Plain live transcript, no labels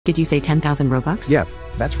Did you say 10,000 Robux? Yep,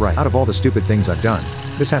 that's right. Out of all the stupid things I've done,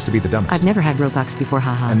 this has to be the dumbest. I've never had Robux before,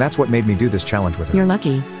 haha. And that's what made me do this challenge with her. You're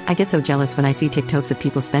lucky. I get so jealous when I see TikToks of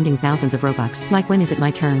people spending thousands of Robux. Like, when is it my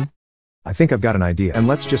turn? I think I've got an idea, and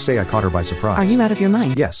let's just say I caught her by surprise. Are you out of your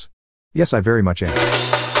mind? Yes. Yes, I very much am.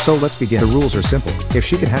 So let's begin. The rules are simple. If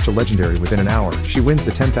she can hatch a legendary within an hour, she wins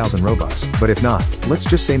the 10,000 Robux. But if not, let's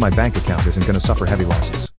just say my bank account isn't gonna suffer heavy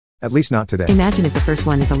losses. At least not today. Imagine if the first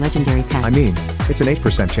one is a legendary pet. I mean, it's an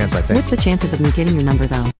 8% chance I think. What's the chances of me getting your number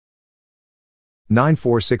though?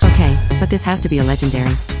 946. Okay, but this has to be a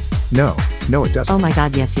legendary. No, it doesn't. Oh my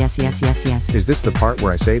god, yes. Is this the part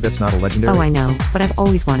where I say that's not a legendary? Oh, I know, but I've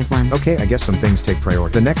always wanted one. Okay, I guess some things take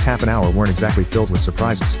priority. The next half an hour weren't exactly filled with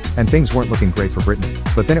surprises, and things weren't looking great for Brittany.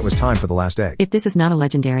 But then it was time for the last egg. If this is not a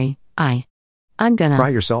legendary, I'm gonna cry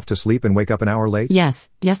yourself to sleep and wake up an hour late? Yes,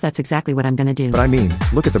 that's exactly what I'm gonna do. But I mean,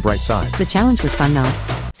 look at the bright side. The challenge was fun though.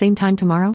 Same time tomorrow?